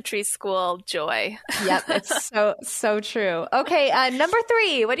elementary school joy. Yep, it's so true. Okay, number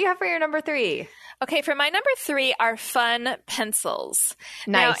 3. What do you have for your number 3? Okay, for my number 3 are fun pencils.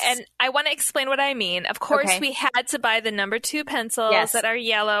 Nice. Now, and I want to explain what I mean. Of course, we had to buy the number 2 pencils that are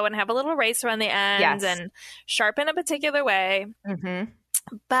yellow and have a little eraser on the end and sharpen a particular way. Mm-hmm.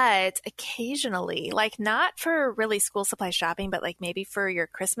 But occasionally, like not for really school supply shopping, but like maybe for your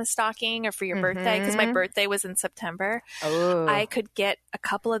Christmas stocking or for your birthday, because my birthday was in September, I could get a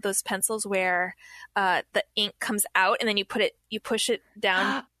couple of those pencils where the ink comes out and then you push it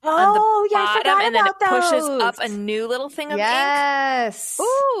down on the bottom and then it pushes up a new little thing of ink. Yes.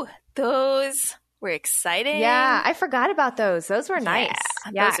 Ooh, those were exciting. Yeah, I forgot about those. Those were nice.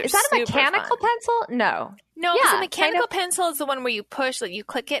 Yeah. Is that a mechanical pencil? No. No, because a mechanical pencil is the one where you push, like you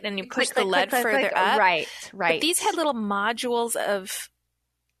click it and you push the lead further up. Right. But these had little modules of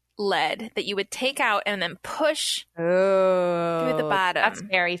lead that you would take out and then push through the bottom. That's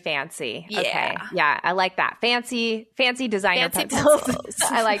very fancy. Yeah. Okay. Yeah, I like that. Fancy designer pencils.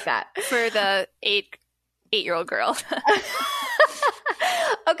 I like that. For the eight-year-old girl.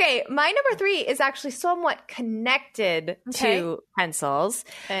 Okay, my number 3 is actually somewhat connected to pencils.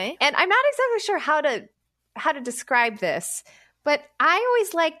 Okay. And I'm not exactly sure how to describe this, but I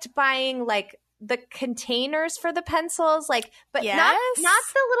always liked buying like the containers for the pencils, like, but not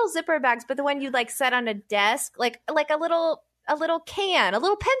the little zipper bags, but the one you like set on a desk, like a little can, a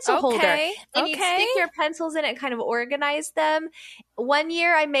little pencil holder. And you stick your pencils in it and kind of organize them. One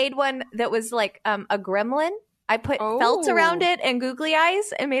year I made one that was like a gremlin. I put felt around it and googly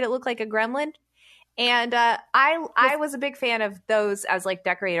eyes and made it look like a gremlin. And I was a big fan of those as like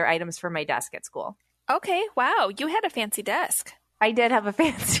decorator items for my desk at school. Okay. Wow. You had a fancy desk. I did have a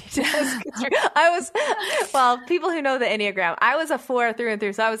fancy desk. People who know the Enneagram, I was a 4 through and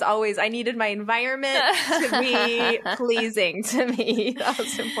through. So I needed my environment to be pleasing to me. That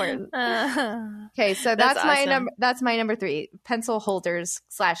was important. Okay. So that's my awesome. number. That's my number 3, pencil holders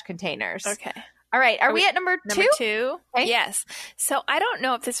 / containers. Okay. All right. Are we at number two? Number two? Okay. Yes. So I don't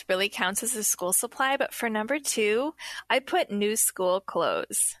know if this really counts as a school supply, but for number two, I put new school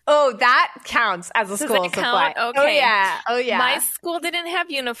clothes. Oh, that counts as a Does school that supply. count? Okay. Oh, yeah. Oh, yeah. My school didn't have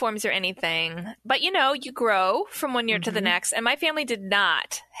uniforms or anything, but you know, you grow from one year to the next, and my family did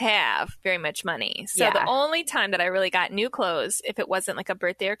not have very much money. So the only time that I really got new clothes, if it wasn't like a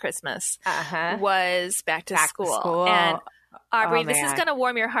birthday or Christmas, was back to school. And Aubrey, this is going to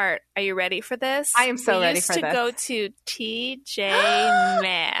warm your heart. Are you ready for this? I am so ready for this. We used to go to TJ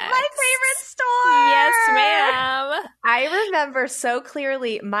Maxx. My favorite store. Yes, ma'am. I remember so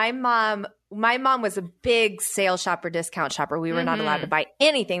clearly my mom was a big sale shopper, discount shopper. We were not allowed to buy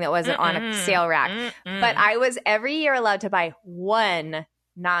anything that wasn't on a sale rack. But I was every year allowed to buy one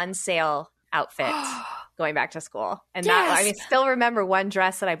non-sale outfit going back to school. And that, I still remember one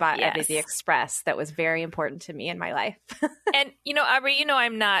dress that I bought at the Express that was very important to me in my life. And, you know, Aubrey, you know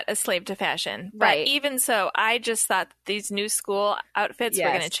I'm not a slave to fashion. But even so, I just thought these new school outfits were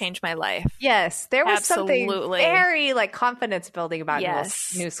going to change my life. Yes. There was something very like confidence building about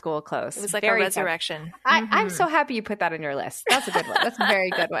new school clothes. It was like very a resurrection. I'm so happy you put that on your list. That's a good one. That's a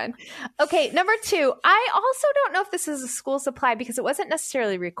very good one. Okay, number two. I also don't know if this is a school supply because it wasn't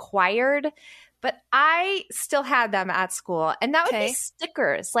necessarily required, but I still had them at school, and that would be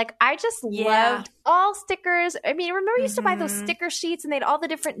stickers. Like, I just loved all stickers. I mean, remember you used to buy those sticker sheets, and they had all the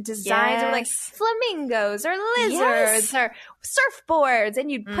different designs, or like flamingos, or lizards, or surfboards,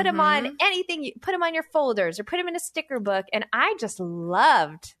 and you'd put them on anything. You put them on your folders, or put them in a sticker book, and I just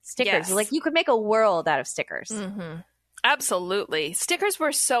loved stickers. Like, you could make a world out of stickers. Absolutely. Stickers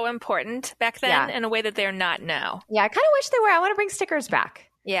were so important back then in a way that they're not now. Yeah, I kind of wish they were. I want to bring stickers back.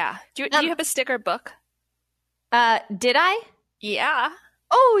 Yeah. Do you have a sticker book? Did I? Yeah.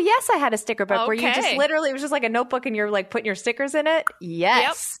 Oh, yes, I had a sticker book where you just literally, it was just like a notebook and you're like putting your stickers in it.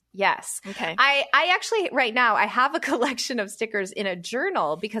 Yes. Yep. Yes. Okay. I actually, right now, I have a collection of stickers in a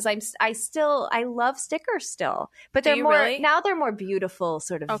journal because I love stickers still. But they're now they're more beautiful,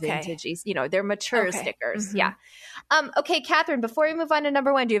 sort of vintage, you know, they're mature stickers. Yeah. Okay, Catherine, before we move on to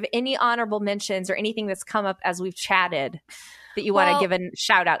number one, do you have any honorable mentions or anything that's come up as we've chatted that you want to give a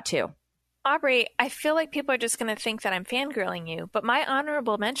shout out to? Aubrey, I feel like people are just going to think that I'm fangirling you, but my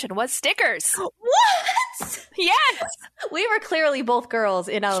honorable mention was stickers. What? Yes. We were clearly both girls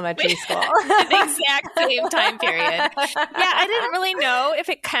in elementary school. At the exact same time period. Yeah, I didn't really know if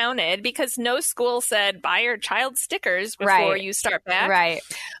it counted because no school said buy your child stickers before you start back. Right.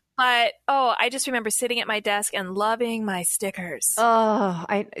 But, I just remember sitting at my desk and loving my stickers. Oh,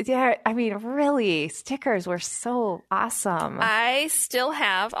 I mean, really, stickers were so awesome. I still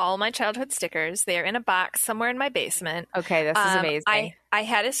have all my childhood stickers. They're in a box somewhere in my basement. Okay, this is amazing. I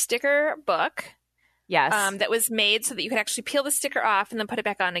had a sticker book. Yes. That was made so that you could actually peel the sticker off and then put it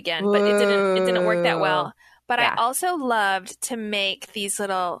back on again. But it didn't work that well. But I also loved to make these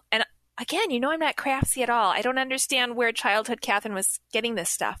little, and again, you know, I'm not craftsy at all. I don't understand where childhood Catherine was getting this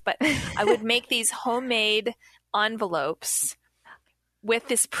stuff, but I would make these homemade envelopes with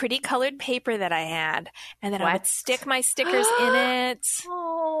this pretty colored paper that I had, and then I would stick my stickers in it.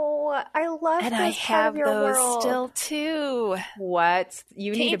 Oh, I love and this I have part of your those world. still too. What?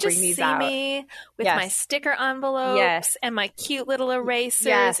 You need to bring these out. Can you just see me with my sticker envelopes and my cute little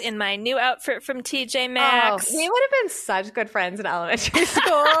erasers in my new outfit from TJ Maxx? Oh, we would have been such good friends in elementary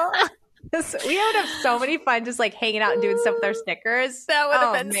school. We would have so many fun just like hanging out and doing stuff with our stickers. That would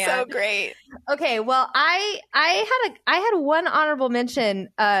have been so great. Okay, well, I had one honorable mention,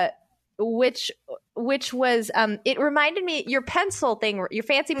 which was it reminded me, your pencil thing, your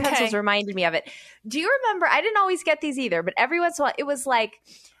fancy pencils reminded me of it. Do you remember? I didn't always get these either, but every once in a while it was like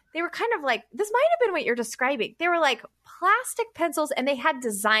they were kind of like, this might have been what you're describing. They were like plastic pencils and they had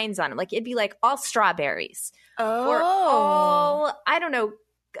designs on them. Like it'd be like all strawberries or all, I don't know,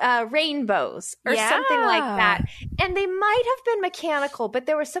 rainbows or something like that. And they might have been mechanical, but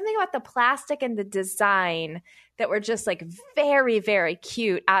there was something about the plastic and the design that were just like very, very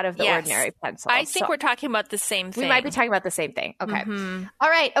cute out of the ordinary pencil. I think we're talking about the same thing. We might be talking about the same thing. Okay. All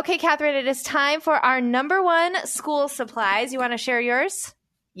right. Okay, Catherine, it is time for our number one school supplies. You want to share yours?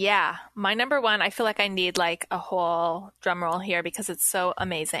 Yeah. My number one, I feel like I need like a whole drum roll here because it's so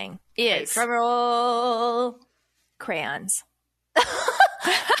amazing, is drum roll. Crayons.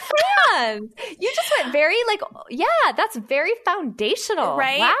 Crayons. You just went very like, that's very foundational.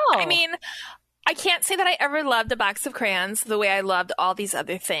 Right? Wow. I mean, I can't say that I ever loved a box of crayons the way I loved all these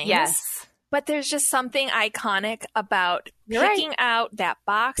other things. Yes. But there's just something iconic about picking out that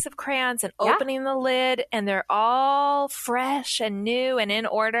box of crayons and opening the lid, and they're all fresh and new and in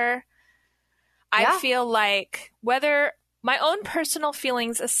order. I feel like, whether my own personal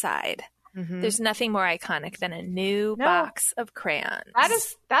feelings aside, There's nothing more iconic than a new box of crayons.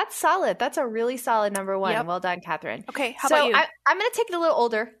 That's solid. That's a really solid number one. Yep. Well done, Catherine. Okay, how about you? I'm going to take it a little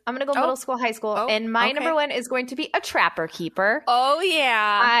older. I'm going to go middle school, high school. And my number one is going to be a Trapper Keeper. Oh,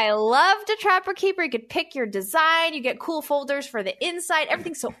 yeah. I loved a Trapper Keeper. You could pick your design. You get cool folders for the inside.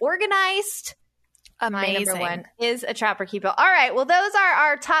 Everything's so organized. Amazing. My number one is a Trapper Keeper. All right. Well, those are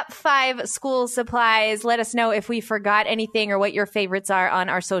our top 5 school supplies. Let us know if we forgot anything or what your favorites are on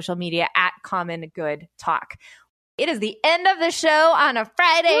our social media at Common Good Talk. It is the end of the show on a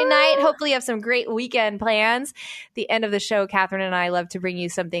Friday night. Hopefully you have some great weekend plans. The end of the show, Catherine and I love to bring you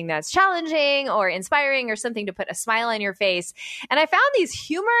something that's challenging or inspiring or something to put a smile on your face. And I found these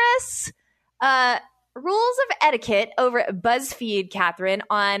humorous rules of etiquette over at BuzzFeed, Catherine,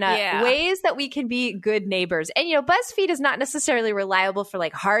 on ways that we can be good neighbors. And, BuzzFeed is not necessarily reliable for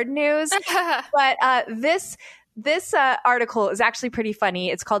like hard news, but this article is actually pretty funny.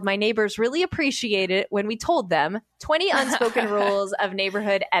 It's called "My Neighbors Really Appreciate It When We Told Them 20 Unspoken Rules of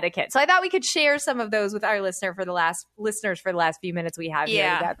Neighborhood Etiquette." So I thought we could share some of those with our listeners for the last few minutes we have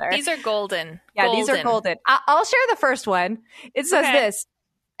here together. These are golden. Yeah, these are golden. I'll share the first one. It says this: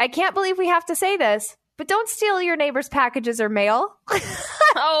 "I can't believe we have to say this, but don't steal your neighbor's packages or mail."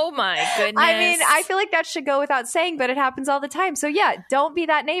 Oh my goodness. I mean, I feel like that should go without saying, but it happens all the time. So yeah, don't be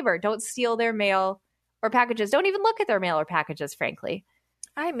that neighbor. Don't steal their mail or packages. Don't even look at their mail or packages, frankly.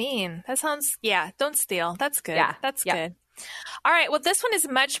 I mean, that sounds, don't steal. That's good. Yeah. That's good. All right. Well, this one is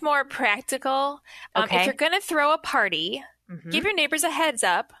much more practical. If you're going to throw a party, give your neighbors a heads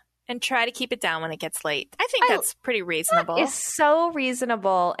up and try to keep it down when it gets late. I think that's pretty reasonable. It's so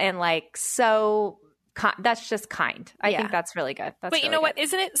reasonable and like so... that's just kind. I think that's really good. But really you know what?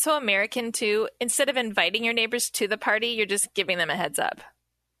 Isn't it so American too? Instead of inviting your neighbors to the party, you're just giving them a heads up.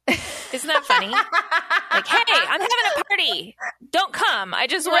 Isn't that funny? Like, hey, I'm having a party. Don't come. I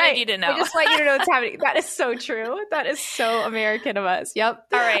just wanted you to know. I just want you to know what's happening. That is so true. That is so American of us. Yep.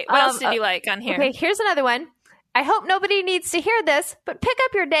 All right. What else did you like on here? Okay, here's another one. "I hope nobody needs to hear this, but pick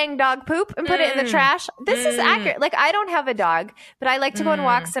up your dang dog poop and put it in the trash." This is accurate. Like, I don't have a dog, but I like to go on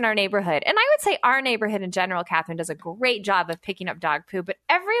walks in our neighborhood. And I would say our neighborhood in general, Catherine, does a great job of picking up dog poop. But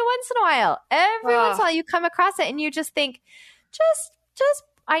every once in a while, you come across it and you just think, just,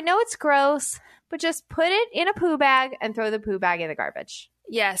 I know it's gross, but just put it in a poo bag and throw the poo bag in the garbage.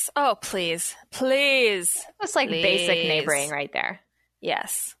 Yes. Oh, please. Please. That's like basic neighboring right there.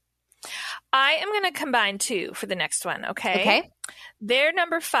 Yes. I am going to combine 2 for the next one, okay? Their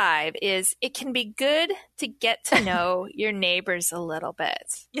number 5 is, it can be good to get to know your neighbors a little bit.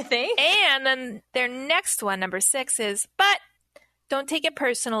 You think? And then their next one, number 6, is, but don't take it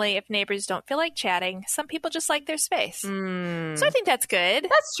personally if neighbors don't feel like chatting. Some people just like their space. So I think that's good.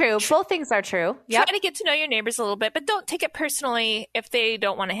 That's true. Both things are true. Try to get to know your neighbors a little bit, but don't take it personally if they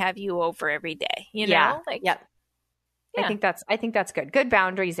don't want to have you over every day. You know? Yeah. Yeah. I think that's good. Good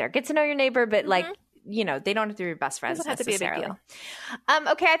boundaries there. Get to know your neighbor, but they don't have to be your best friends. Doesn't have to be a big deal.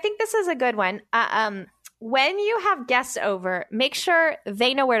 Okay, I think this is a good one. When you have guests over, make sure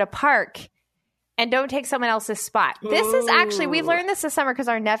they know where to park and don't take someone else's spot. This is actually, we've learned this summer because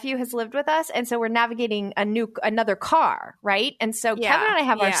our nephew has lived with us. And so we're navigating another car, right? And so Kevin and I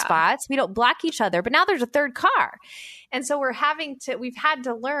have our spots. We don't block each other, but now there's a third car. And so we've had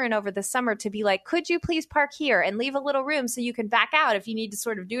to learn over the summer to be like, could you please park here and leave a little room so you can back out if you need to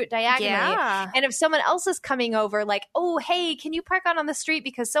sort of do it diagonally. Yeah. And if someone else is coming over, like, oh, hey, can you park out on the street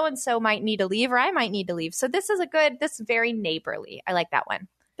because so-and-so might need to leave or I might need to leave. So this is very neighborly. I like that one.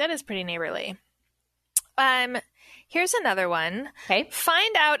 That is pretty neighborly. Here's another one. Okay.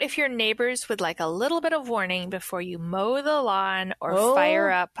 Find out if your neighbors would like a little bit of warning before you mow the lawn or fire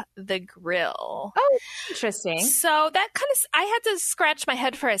up the grill. Oh, interesting. So that I had to scratch my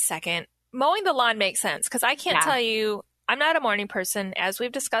head for a second. Mowing the lawn makes sense because I can't tell you, I'm not a morning person, as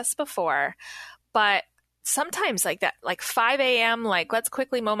we've discussed before, but sometimes like that, like 5 a.m., like let's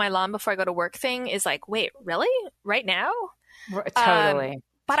quickly mow my lawn before I go to work thing is like, wait, really? Right now? Totally.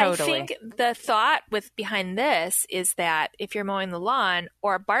 But I think the thought behind this is that if you're mowing the lawn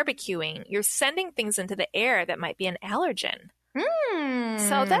or barbecuing, you're sending things into the air that might be an allergen.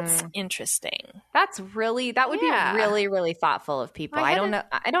 So that's interesting. That would be really, really thoughtful of people. I don't know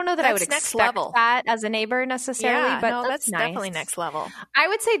that I would expect that as a neighbor necessarily, but that's nice. Definitely next level. I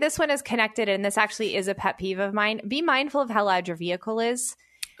would say this one is connected, and this actually is a pet peeve of mine. Be mindful of how loud your vehicle is.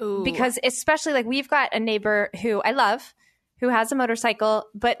 Ooh. Because especially like we've got a neighbor who I love, who has a motorcycle,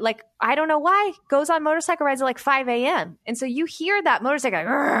 but like, I don't know why, goes on motorcycle rides at like 5 a.m. And so you hear that motorcycle,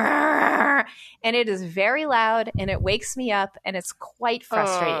 and it is very loud and it wakes me up and it's quite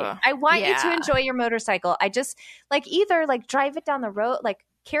frustrating. I want you to enjoy your motorcycle. I just like either like drive it down the road, like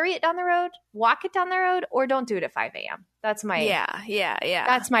carry it down the road, walk it down the road, or don't do it at 5 a.m. That's my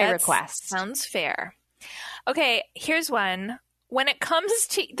That's my request. Sounds fair. Okay, here's one. When it comes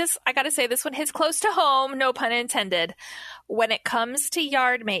to this, I got to say this one hits close to home, no pun intended. When it comes to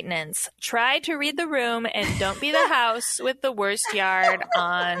yard maintenance, try to read the room and don't be the house with the worst yard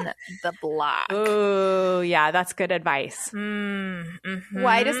on the block. Oh, yeah, that's good advice. Mm-hmm.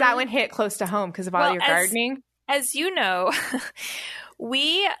 Why does that one hit close to home? Because of all your gardening? As you know,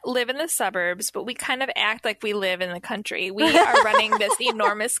 we live in the suburbs, but we kind of act like we live in the country. We are running this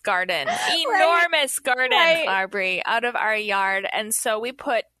enormous garden, Aubrey, out of our yard. And so we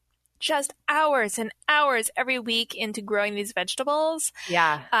put just hours and hours every week into growing these vegetables.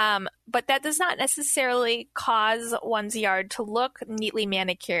 Yeah. But that does not necessarily cause one's yard to look neatly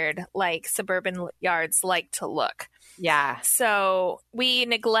manicured like suburban yards like to look. Yeah. So we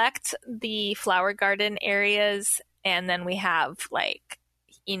neglect the flower garden areas, and then we have like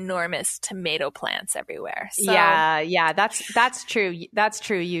enormous tomato plants everywhere. So, yeah, that's true. That's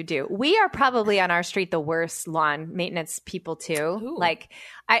true. You do. We are probably on our street the worst lawn maintenance people too. Ooh. Like,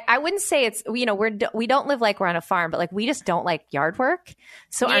 I wouldn't say it's, we don't live like we're on a farm, but like we just don't like yard work.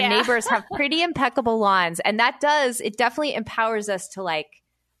 So our neighbors have pretty impeccable lawns, and it definitely empowers us to like,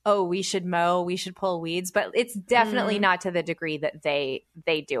 oh, we should mow, we should pull weeds, but it's definitely not to the degree that they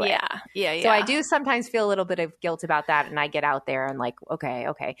do it. Yeah. So I do sometimes feel a little bit of guilt about that, and I get out there and like, okay.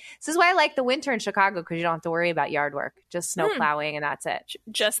 This is why I like the winter in Chicago, because you don't have to worry about yard work, just snow plowing, and that's it.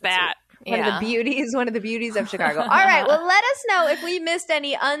 Just that. One of the beauties of Chicago. All right. Well, let us know if we missed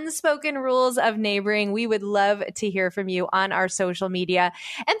any unspoken rules of neighboring. We would love to hear from you on our social media.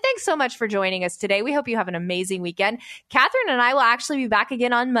 And thanks so much for joining us today. We hope you have an amazing weekend. Catherine and I will actually be back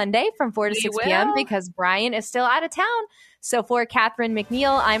again on Monday from 4 to 6 p.m. because Brian is still out of town. So for Catherine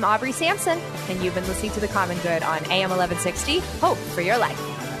McNeil, I'm Aubrey Sampson, and you've been listening to The Common Good on AM 1160. Hope for your life.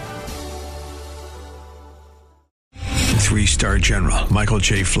 3-star General Michael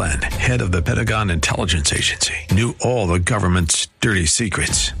J. Flynn, head of the Pentagon Intelligence Agency, knew all the government's dirty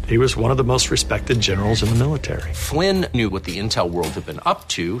secrets. He was one of the most respected generals in the military. Flynn knew what the intel world had been up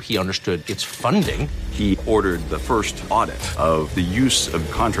to. He understood its funding. He ordered the first audit of the use of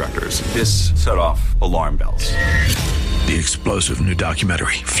contractors. This set off alarm bells. The explosive new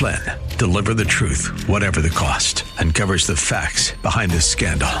documentary, Flynn, Deliver the Truth, Whatever the Cost, uncovers the facts behind this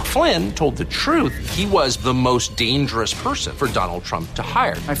scandal. Flynn told the truth. He was the most dangerous person for Donald Trump to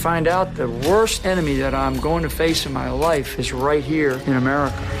hire. I find out the worst enemy that I'm going to face in my life is right here in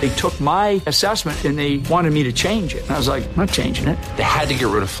America. They took my assessment and they wanted me to change it. And I was like, I'm not changing it. They had to get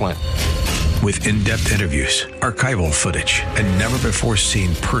rid of Flynn. With in-depth interviews, archival footage, and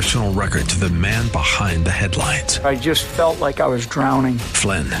never-before-seen personal records of the man behind the headlines. I just felt like I was drowning.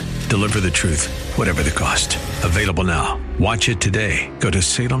 Flynn, Deliver the Truth, Whatever the Cost. Available now. Watch it today. Go to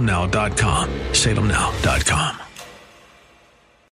salemnow.com. salemnow.com.